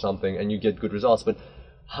 or something, and you get good results. But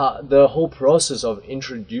the whole process of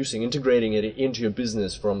integrating it into your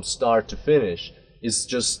business from start to finish is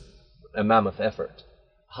just a mammoth effort.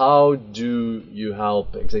 How do you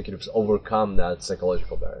help executives overcome that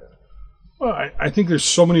psychological barrier? Well, I think there's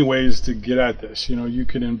so many ways to get at this. You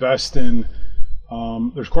can invest in,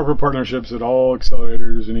 there's corporate partnerships at all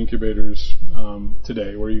accelerators and incubators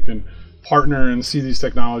today, where you can partner and see these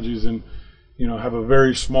technologies and, have a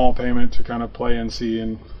very small payment to kind of play and see,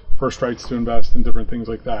 and first rights to invest in different things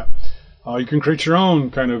like that. You can create your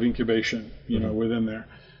own kind of incubation, within there.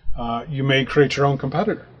 You may create your own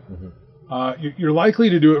competitor. Mm-hmm. You're likely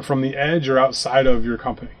to do it from the edge or outside of your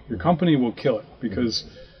company. Your company will kill it, because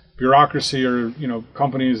bureaucracy, or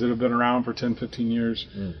companies that have been around for 10, 15 years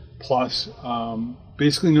plus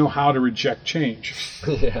basically know how to reject change.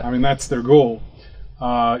 I mean, that's their goal.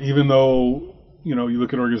 Even though you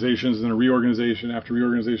look at organizations and a reorganization after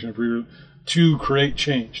reorganization to create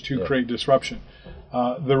change, to create disruption.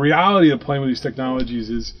 The reality of playing with these technologies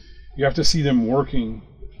is you have to see them working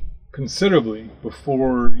considerably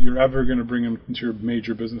before you're ever going to bring them into your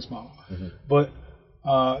major business model. Mm-hmm. But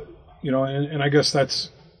and I guess that's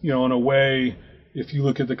in a way, if you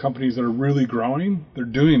look at the companies that are really growing, they're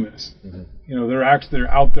doing this. Mm-hmm. They're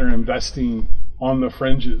out there investing on the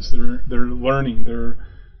fringes. They're learning. They're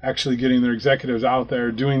actually getting their executives out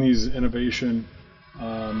there doing these innovation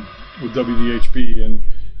with WDHB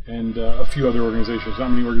and a few other organizations. Not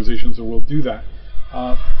many organizations that will do that.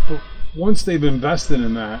 But once they've invested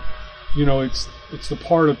in that, it's the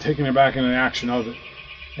part of taking it back and the action of it.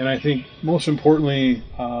 And I think most importantly,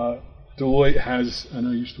 Deloitte has, I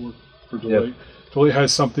know you used to work for Deloitte. Yep. Deloitte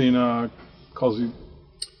has something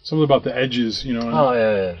something about the edges,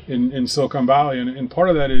 in Silicon Valley. And part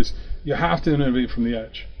of that is you have to innovate from the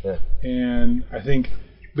edge. Yeah. And I think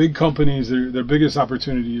big companies, their biggest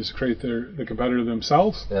opportunity is to create the competitor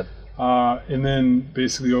themselves, and then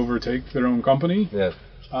basically overtake their own company.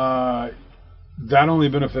 That only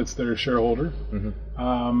benefits their shareholder.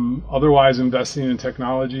 Mm-hmm. Otherwise, investing in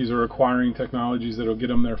technologies or acquiring technologies that will get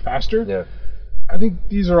them there faster. Yeah. I think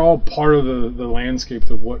these are all part of the landscape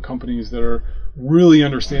of what companies that are really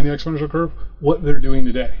understand the exponential curve, what they're doing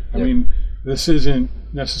today. I mean, this isn't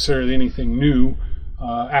necessarily anything new.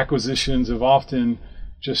 Acquisitions have often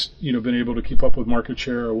just been able to keep up with market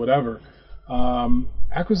share or whatever.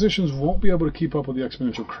 Acquisitions won't be able to keep up with the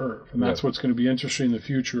exponential curve, and that's what's going to be interesting in the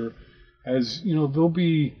future. As there'll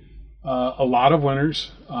be a lot of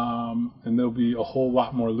winners, and there'll be a whole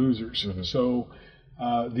lot more losers. Mm-hmm. So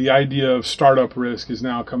the idea of startup risk is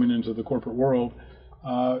now coming into the corporate world,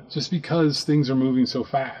 just because things are moving so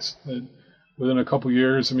fast. That within a couple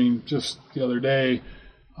years, I mean, just the other day,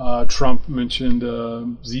 Trump mentioned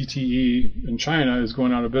ZTE in China is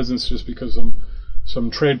going out of business just because of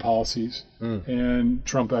some trade policies. And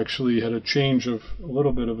Trump actually had a change of a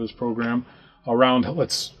little bit of his program around,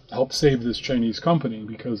 let's help save this Chinese company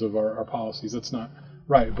because of our policies. That's not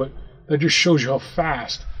right. But that just shows you how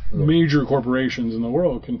fast major corporations in the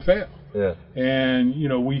world can fail. Yeah. And,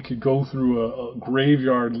 we could go through a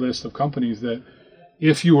graveyard list of companies that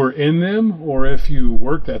if you were in them or if you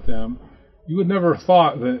worked at them, you would never have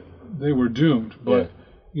thought that they were doomed. But,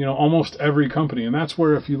 almost every company. And that's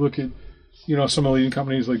where if you look at, some of the leading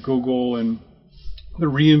companies like Google, and they're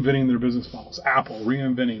reinventing their business models. Apple,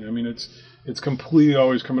 reinventing. I mean, it's completely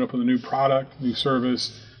always coming up with a new product, new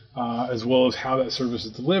service, as well as how that service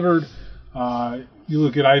is delivered. You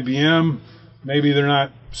look at IBM, maybe they're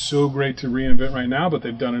not so great to reinvent right now, but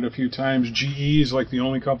they've done it a few times. GE is like the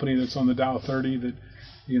only company that's on the Dow 30 that,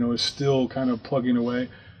 is still kind of plugging away.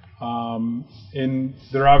 And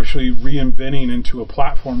they're obviously reinventing into a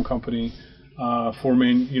platform company for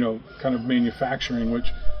kind of manufacturing,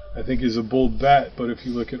 which I think is a bold bet. But if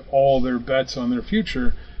you look at all their bets on their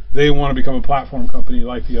future, they want to become a platform company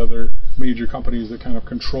like the other major companies that kind of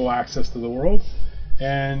control access to the world.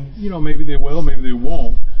 And, maybe they will, maybe they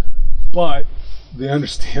won't. But they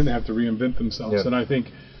understand they have to reinvent themselves. Yeah. And I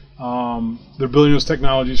think they're building those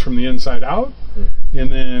technologies from the inside out,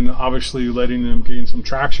 and then obviously letting them gain some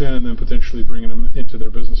traction and then potentially bringing them into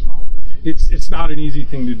their business model. It's not an easy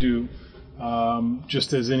thing to do,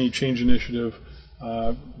 just as any change initiative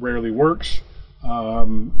rarely works.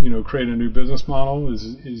 Creating a new business model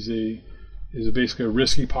is basically a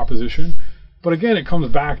risky proposition. But again, it comes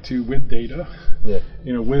back to with data,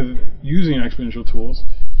 with using exponential tools,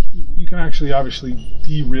 you can actually obviously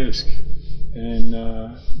de-risk and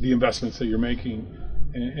the investments that you're making,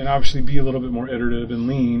 and obviously be a little bit more iterative and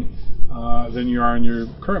lean than you are in your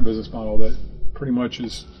current business model that pretty much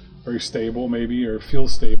is very stable maybe, or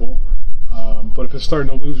feels stable. But if it's starting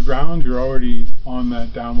to lose ground, you're already on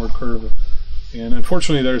that downward curve. And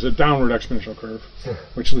unfortunately, there's a downward exponential curve,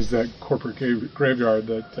 which is that corporate graveyard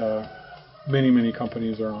that many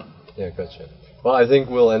companies are on. Yeah, gotcha. Well, I think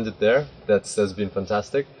we'll end it there. That's been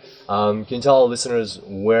fantastic. Can you tell our listeners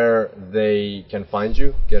where they can find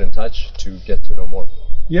you, get in touch to get to know more?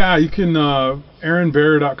 Yeah, you can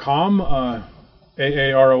aaronbare.com,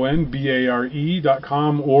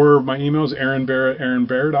 AARONBARE.com, or my email is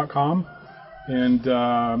aaronbare@aaronbare.com. And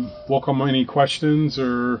welcome any questions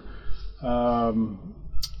or open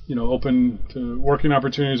to working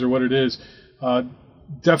opportunities or what it is.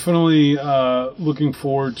 Definitely looking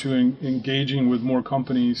forward to engaging with more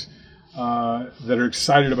companies that are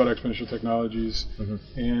excited about exponential technologies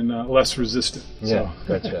and less resistant. Yeah,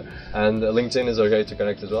 gotcha. And LinkedIn is okay to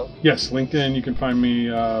connect as well? Yes, LinkedIn. You can find me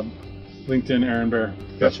LinkedIn Aaron Bare.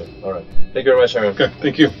 Gotcha. All right. Thank you very much, Aaron. Okay,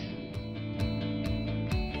 thank you.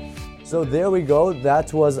 So there we go.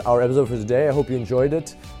 That was our episode for today. I hope you enjoyed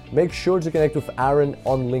it. Make sure to connect with Aaron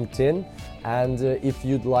on LinkedIn. And if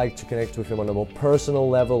you'd like to connect with him on a more personal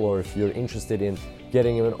level, or if you're interested in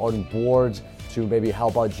getting him on board to maybe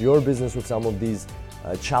help out your business with some of these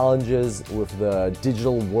challenges with the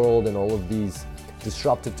digital world and all of these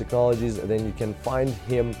disruptive technologies, then you can find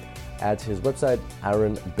him at his website,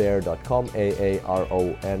 aaronbare.com,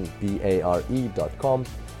 AARONBARE.com.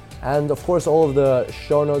 And of course, all of the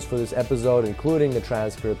show notes for this episode, including the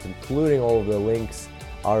transcript, including all of the links,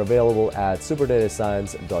 are available at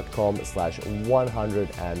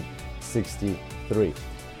superdatascience.com/163.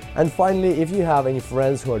 And finally, if you have any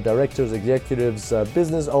friends who are directors, executives,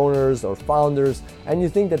 business owners, or founders, and you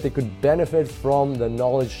think that they could benefit from the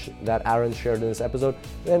knowledge that Aaron shared in this episode,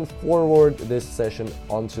 then forward this session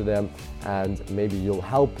onto them, and maybe you'll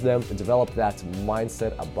help them develop that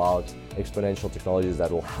mindset about exponential technologies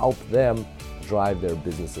that will help them drive their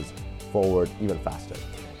businesses forward even faster.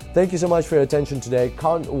 Thank you so much for your attention today.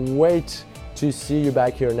 Can't wait to see you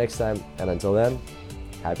back here next time. And until then,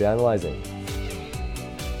 happy analyzing.